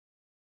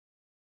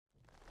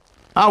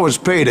I was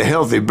paid a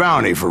healthy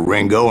bounty for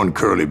Ringo and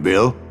Curly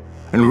Bill,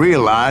 and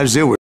realized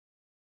they were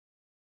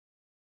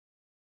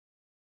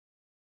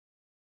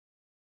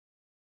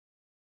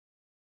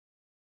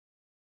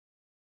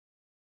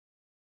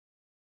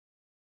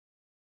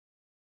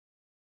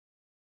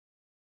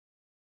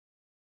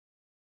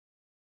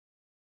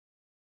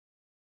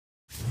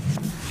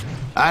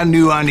I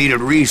knew I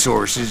needed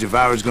resources if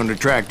I was going to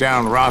track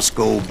down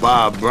Roscoe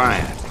Bob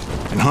Bryant,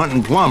 and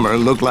hunting Plummer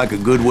looked like a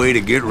good way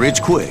to get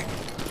rich quick.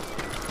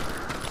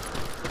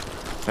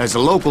 As the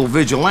local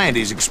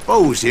vigilantes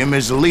exposed him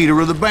as the leader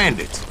of the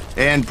bandits,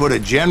 and put a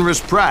generous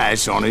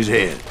price on his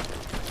head.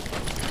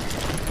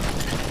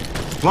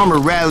 Plummer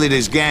rallied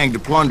his gang to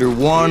plunder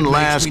one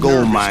last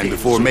gold mine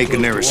before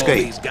making their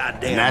escape,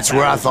 and that's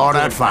where I thought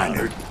I'd find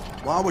her.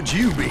 Why would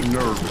you be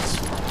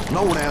nervous?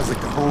 No one has the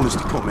cojones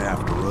to come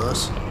after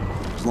us.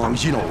 As long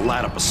as you don't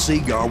light up a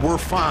cigar, we're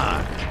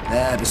fine.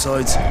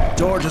 Besides,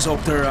 George is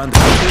up there on the...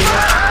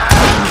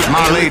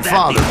 My late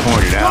father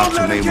pointed out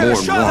to me more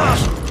than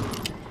once.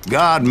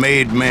 God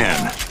made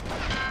men,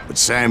 but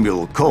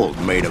Samuel Colt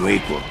made them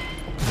equal.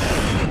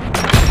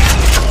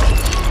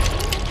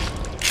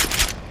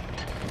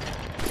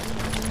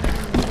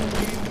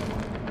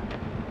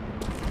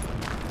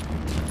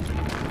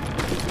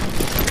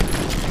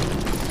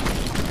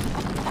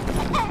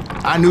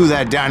 I knew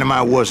that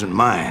dynamite wasn't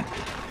mine,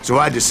 so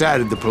I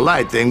decided the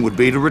polite thing would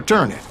be to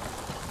return it.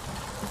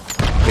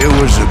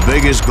 It was the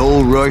biggest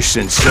gold rush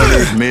since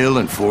Sutter's Mill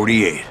in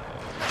 '48.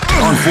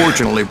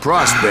 Unfortunately,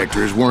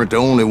 prospectors weren't the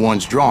only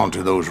ones drawn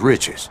to those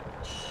riches.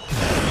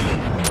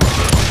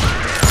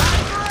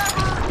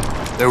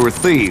 There were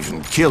thieves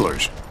and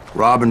killers,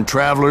 robbing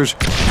travelers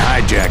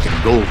and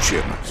hijacking gold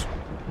shipments.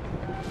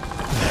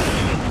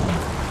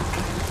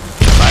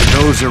 Like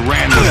those that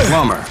ran with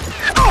Plummer.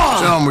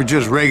 Some were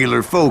just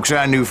regular folks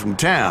I knew from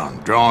town,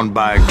 drawn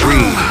by greed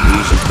and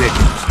easy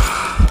pickings.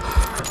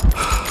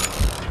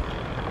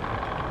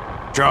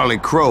 Charlie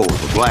Crow,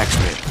 the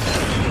blacksmith.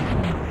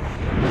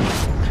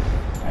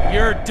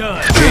 You're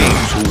done.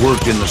 James, who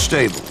worked in the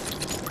stable.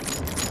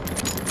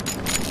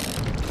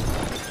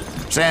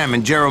 Sam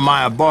and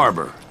Jeremiah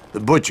Barber, the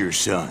butcher's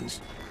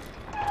sons.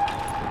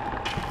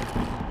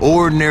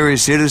 Ordinary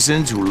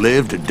citizens who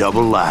lived a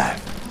double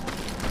life.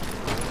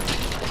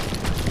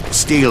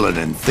 Stealing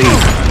and thieving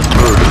and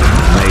murdering in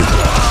the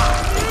neighborhood.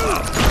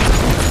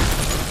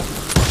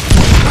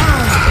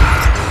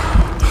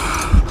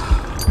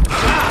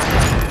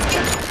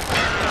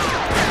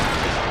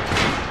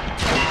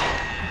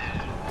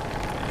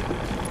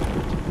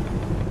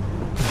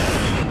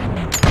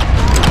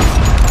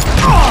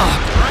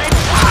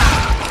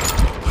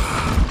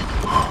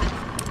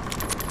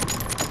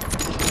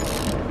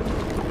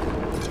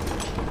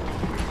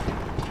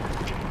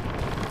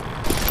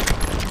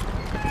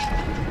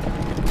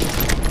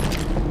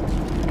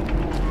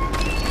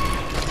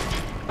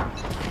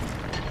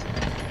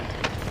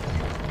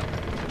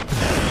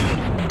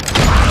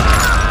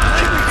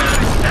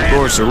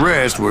 The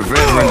rest were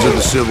veterans of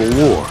the Civil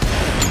War.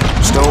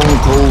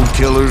 Stone-cold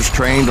killers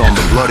trained on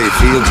the bloody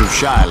fields of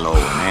Shiloh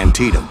and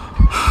Antietam.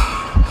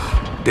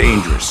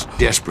 Dangerous,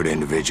 desperate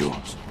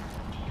individuals.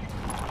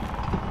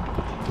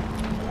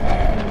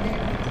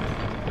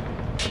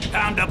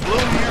 Time to blow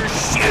your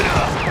shit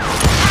up!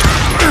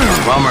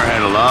 Plummer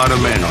had a lot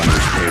of men on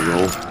his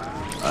payroll.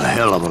 A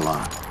hell of a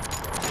lot.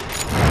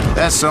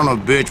 That son of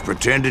a bitch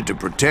pretended to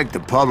protect the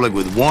public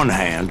with one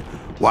hand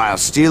while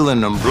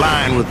stealing them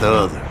blind with the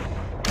other.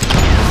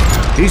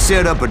 He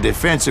set up a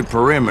defensive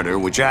perimeter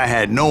which I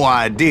had no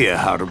idea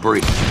how to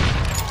breach.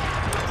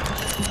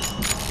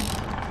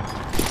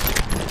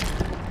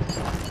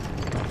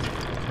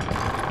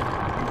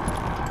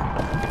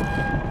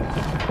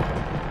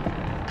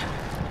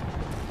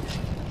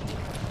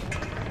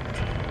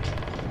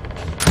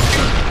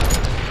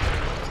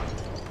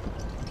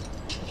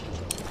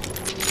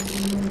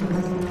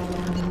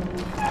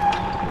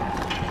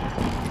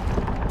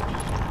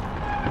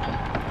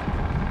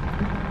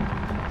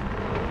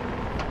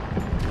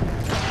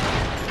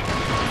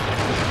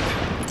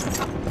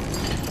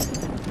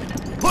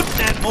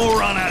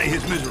 Moron out of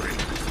his misery.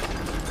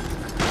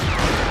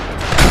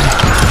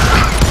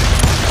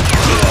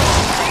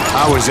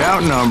 I was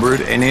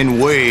outnumbered and in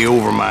way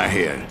over my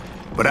head,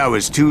 but I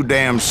was too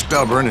damn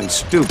stubborn and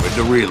stupid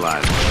to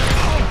realize it.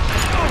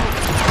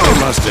 They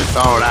must have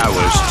thought I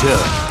was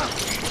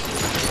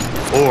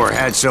tough. Or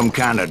had some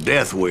kind of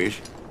death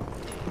wish,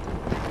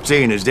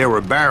 seeing as there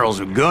were barrels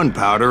of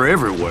gunpowder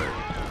everywhere.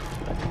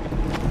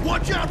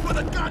 Watch out for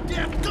the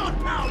goddamn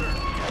gunpowder!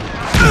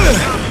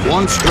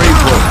 One stray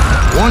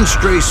bullet, one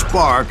stray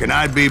spark, and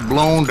I'd be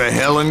blown to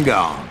hell and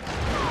gone.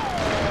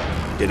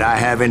 Did I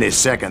have any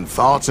second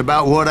thoughts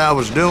about what I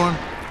was doing?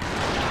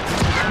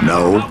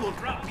 No.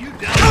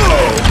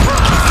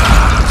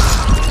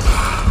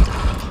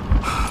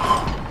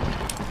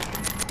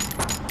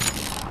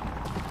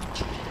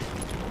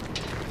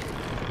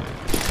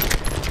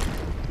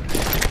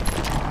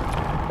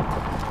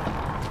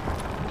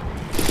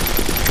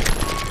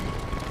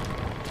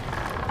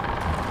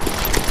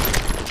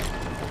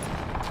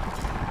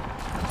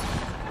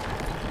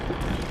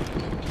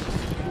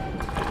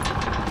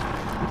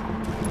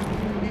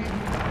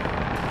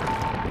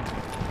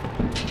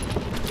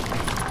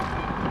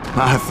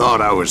 I thought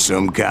I was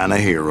some kind of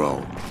hero.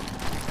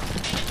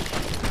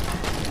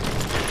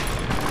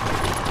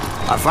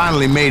 I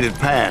finally made it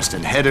past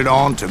and headed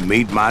on to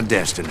meet my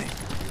destiny.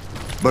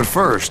 But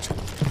first,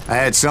 I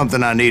had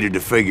something I needed to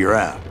figure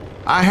out.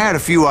 I had a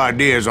few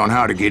ideas on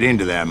how to get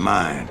into that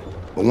mine,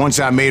 but once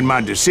I made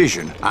my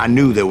decision, I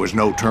knew there was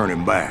no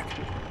turning back.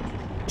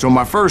 So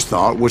my first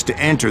thought was to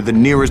enter the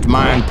nearest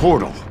mine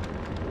portal.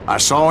 I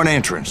saw an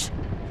entrance.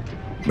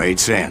 Made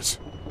sense.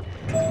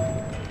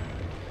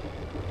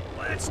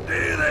 Let's do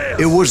this!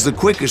 It was the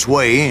quickest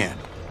way in,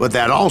 but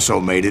that also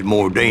made it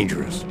more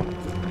dangerous,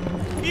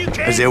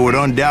 as there would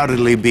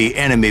undoubtedly be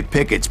enemy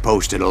pickets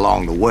posted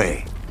along the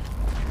way.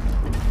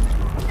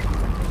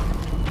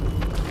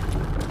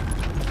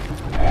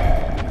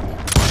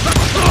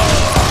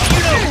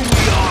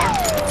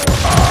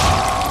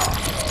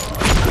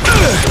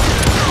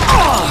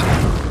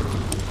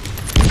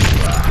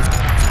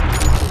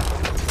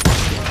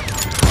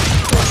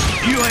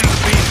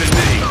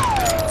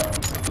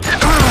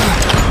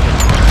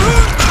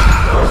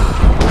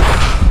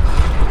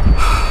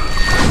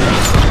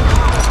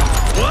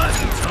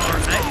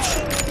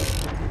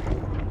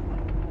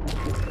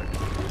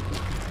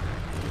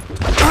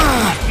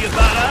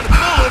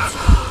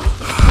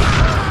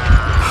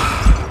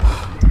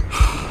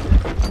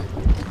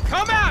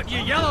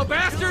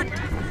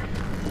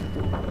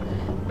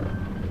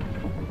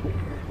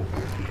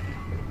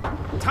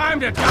 Time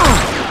to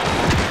die!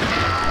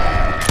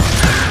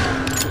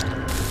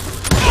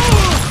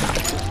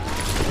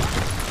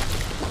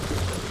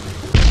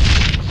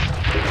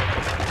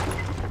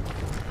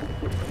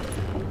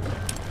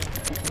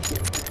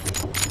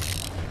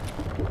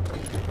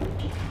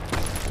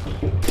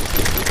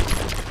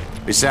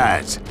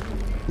 Besides,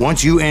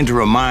 once you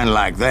enter a mine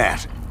like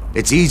that,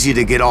 it's easy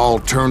to get all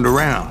turned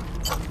around.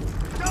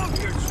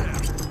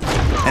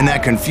 And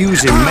that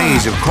confusing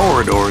maze of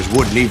corridors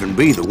wouldn't even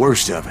be the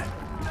worst of it.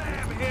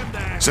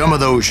 Some of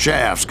those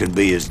shafts could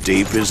be as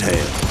deep as hell.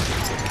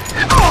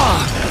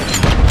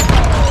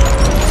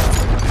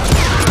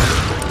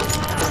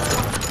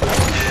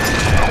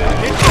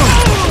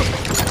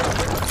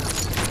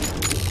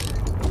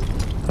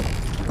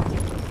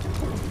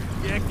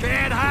 You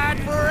can't hide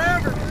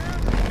forever.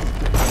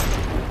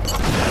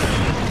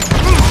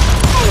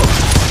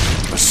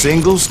 A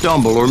single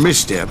stumble or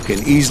misstep can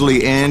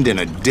easily end in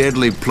a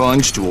deadly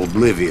plunge to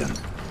oblivion.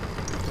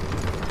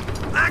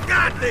 I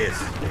got this.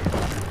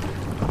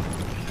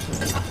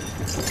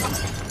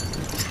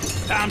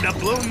 Time to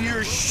blow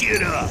your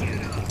shit up.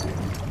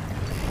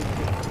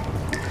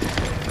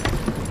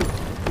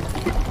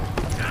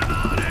 Come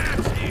on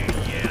out, you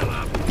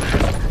yellow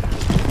bastard.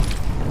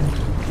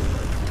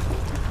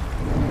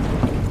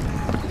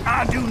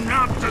 I do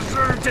not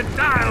deserve to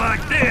die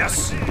like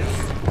this.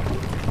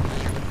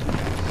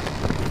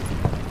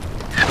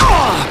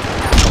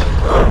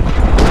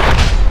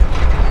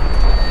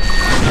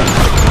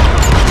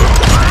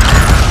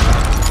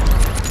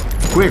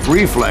 Quick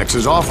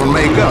reflexes often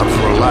make up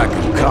for a lack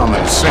of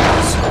common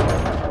sense.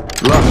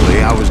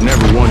 Luckily, I was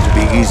never one to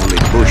be easily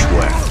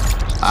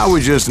bushwhacked. I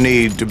would just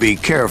need to be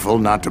careful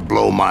not to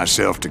blow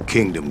myself to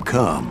kingdom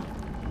come.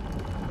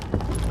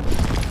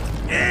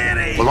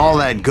 With all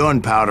that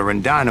gunpowder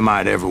and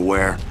dynamite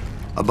everywhere,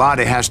 a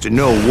body has to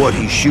know what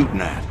he's shooting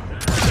at.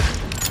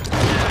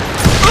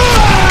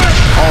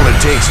 All it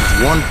takes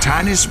is one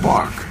tiny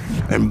spark,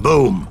 and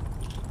boom.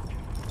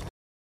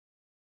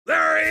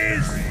 There he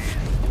is!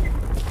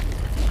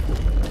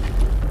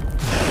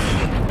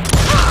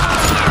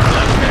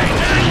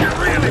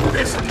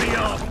 Pissing me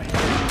off.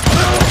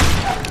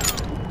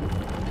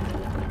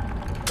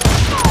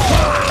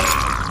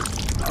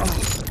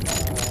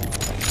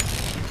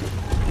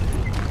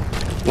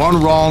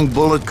 One wrong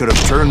bullet could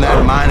have turned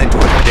that mine into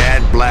a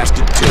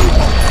dad-blasted tomb.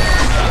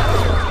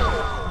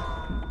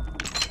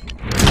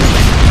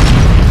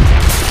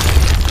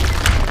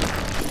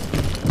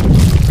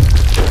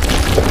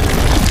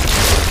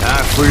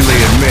 I freely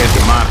admit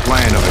that my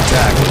plan of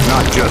attack was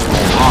not just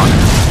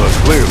honest, but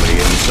clearly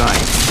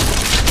insane.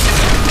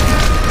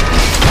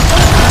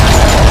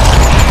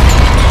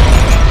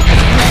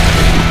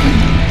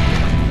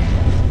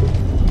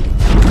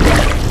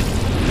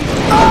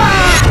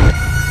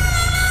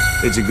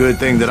 It's a good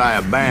thing that I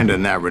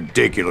abandoned that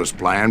ridiculous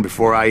plan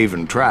before I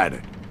even tried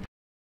it.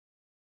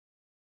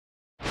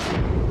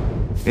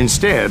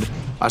 Instead,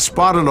 I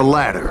spotted a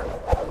ladder,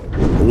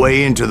 a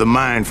way into the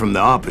mine from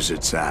the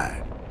opposite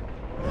side.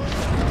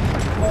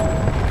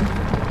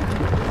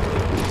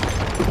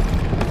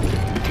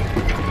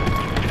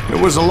 It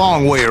was a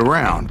long way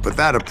around, but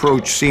that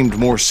approach seemed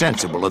more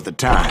sensible at the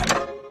time.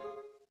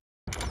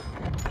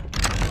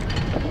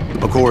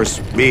 Of course,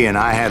 being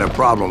I had a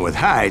problem with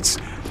heights,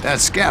 that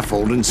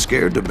scaffolding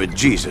scared the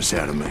bejesus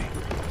out of me.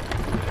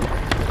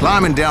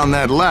 Climbing down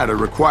that ladder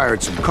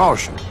required some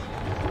caution,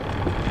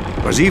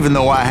 because even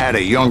though I had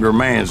a younger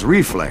man's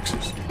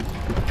reflexes,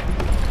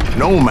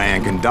 no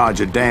man can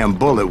dodge a damn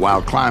bullet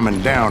while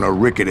climbing down a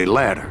rickety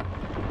ladder.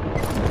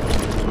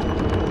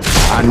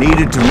 I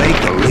needed to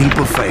make a leap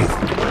of faith.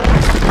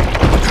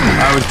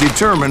 I was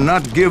determined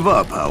not to give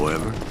up,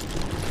 however.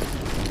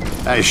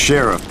 as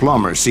Sheriff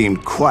Plummer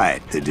seemed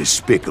quite the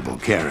despicable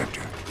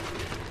character.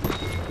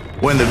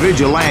 When the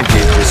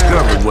vigilantes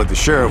discovered what the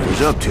sheriff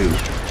was up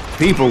to,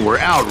 people were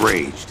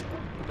outraged.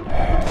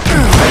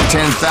 That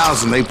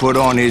 10,000 they put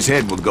on his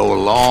head would go a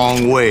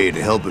long way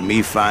to helping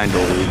me find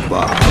old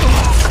Bob.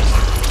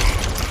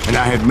 And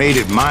I had made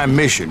it my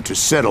mission to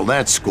settle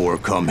that score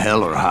come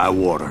hell or high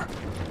water.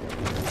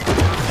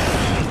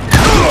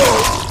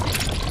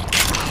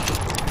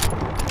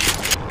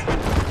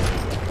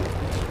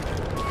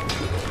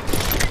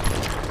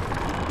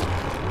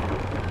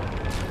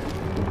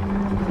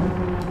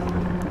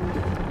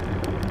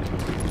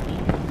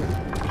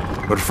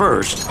 But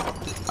first,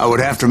 I would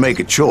have to make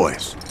a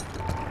choice.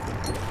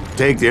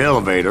 Take the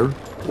elevator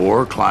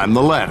or climb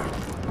the ladder.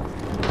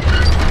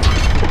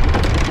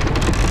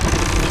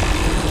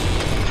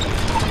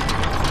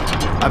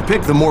 I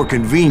picked the more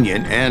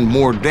convenient and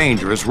more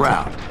dangerous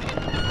route.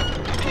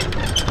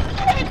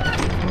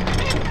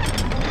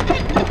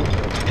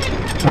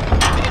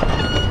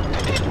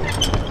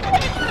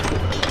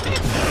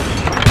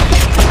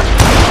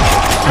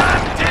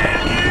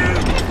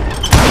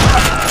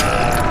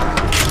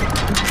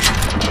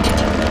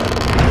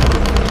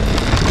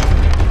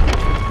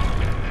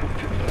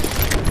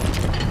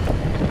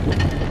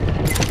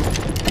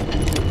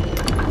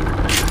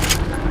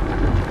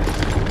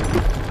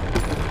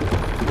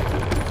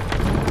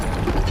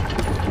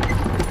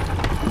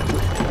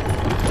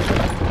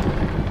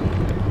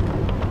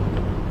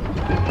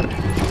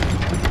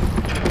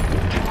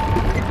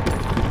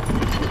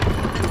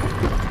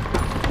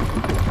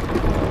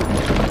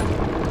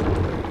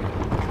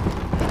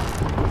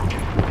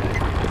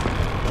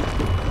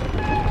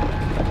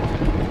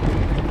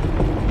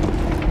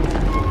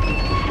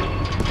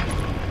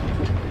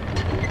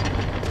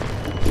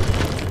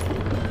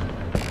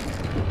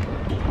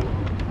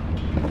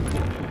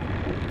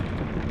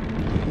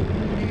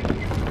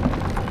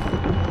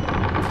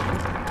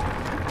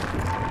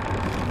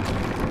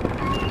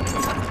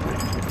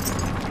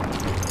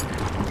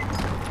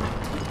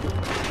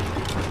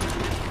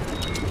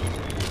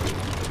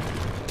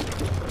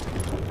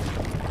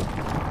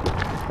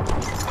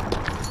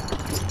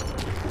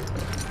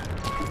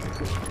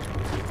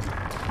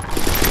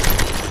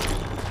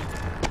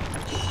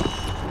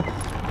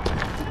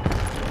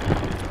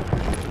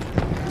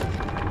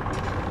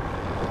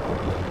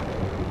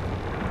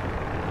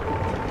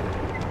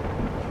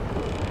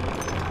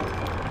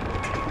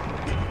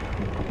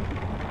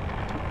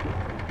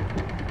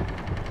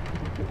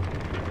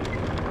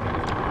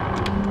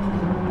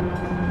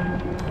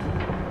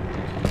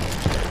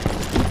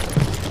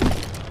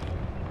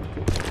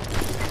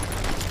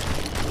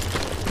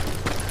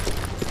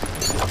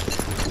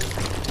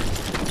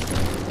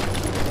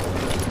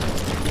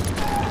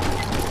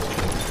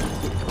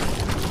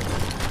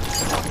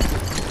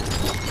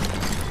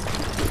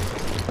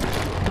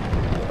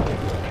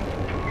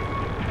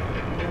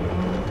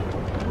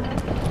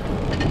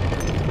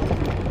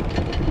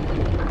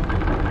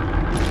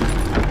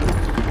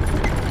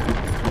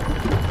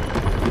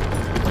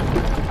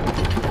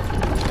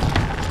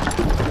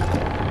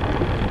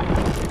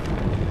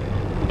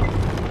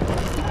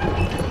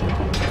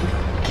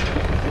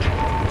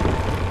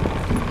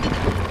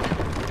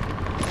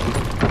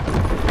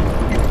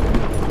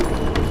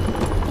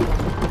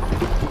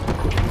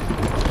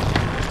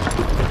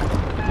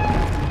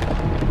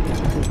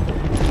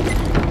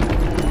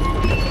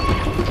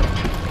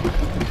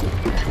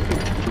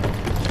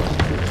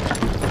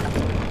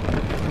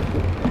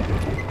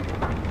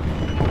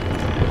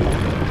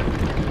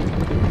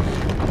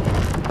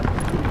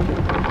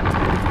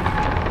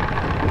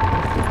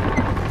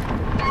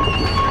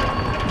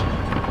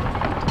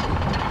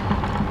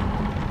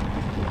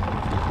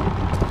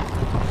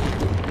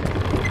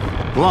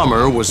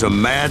 Plummer was a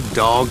mad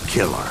dog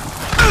killer,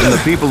 and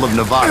the people of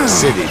Nevada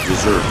City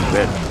deserved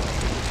better.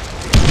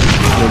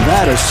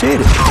 Nevada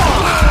City?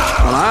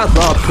 Well, I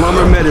thought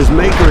Plummer met his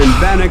maker in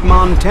Bannock,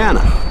 Montana.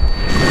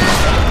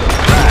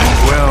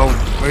 Right, well,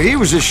 he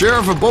was the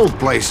sheriff of both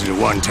places at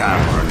one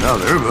time or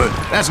another, but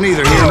that's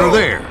neither here nor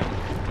there.